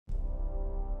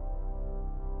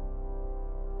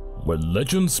When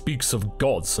legend speaks of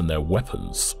gods and their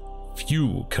weapons,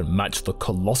 few can match the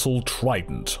colossal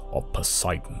Trident of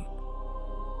Poseidon.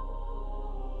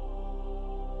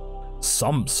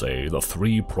 Some say the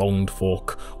three-pronged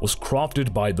fork was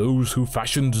crafted by those who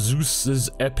fashioned Zeus's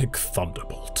epic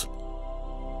thunderbolt.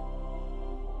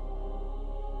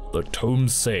 The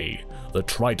tomes say the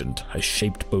trident has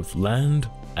shaped both land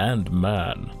and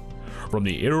man. From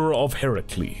the era of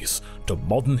Heracles to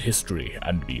modern history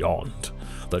and beyond,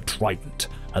 the trident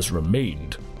has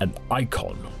remained an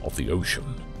icon of the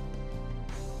ocean.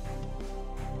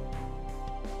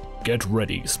 Get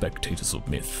ready, spectators of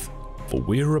myth, for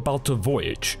we're about to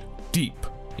voyage deep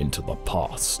into the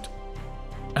past.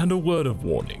 And a word of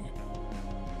warning,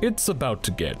 it's about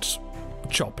to get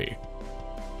choppy.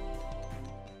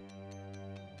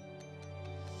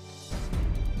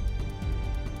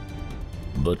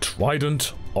 The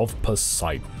Trident of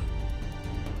Poseidon.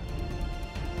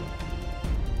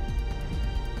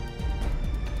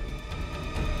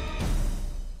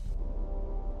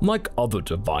 Like other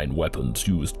divine weapons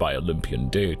used by Olympian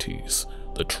deities,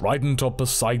 the Trident of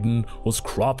Poseidon was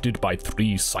crafted by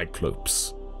three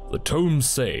Cyclopes. The tomes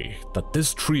say that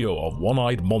this trio of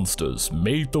one-eyed monsters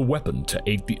made the weapon to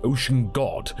aid the ocean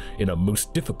god in a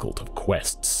most difficult of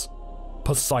quests.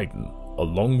 Poseidon,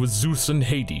 along with Zeus and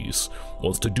Hades,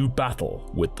 was to do battle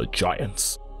with the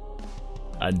giants.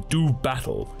 And do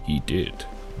battle he did.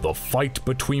 The fight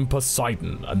between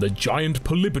Poseidon and the giant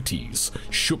Polypotes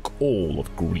shook all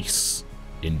of Greece.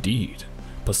 Indeed,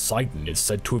 Poseidon is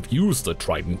said to have used the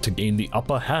trident to gain the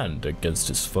upper hand against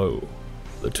his foe.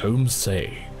 The tomes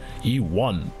say he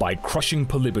won by crushing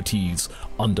Polypotes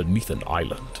underneath an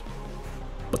island.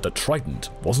 But the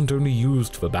trident wasn't only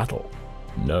used for battle.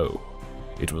 No.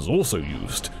 It was also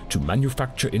used to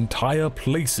manufacture entire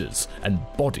places and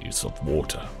bodies of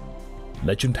water.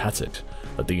 Legend has it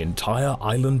that the entire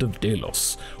island of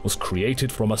Delos was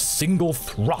created from a single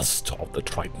thrust of the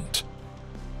trident.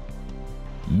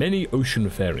 Many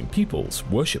ocean-faring peoples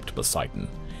worshipped Poseidon,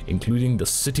 including the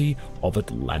city of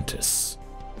Atlantis.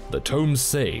 The tomes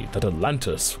say that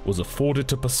Atlantis was afforded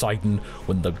to Poseidon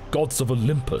when the gods of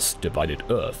Olympus divided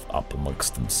Earth up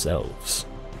amongst themselves.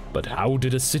 But how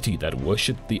did a city that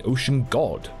worshipped the ocean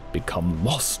god become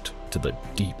lost to the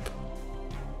deep?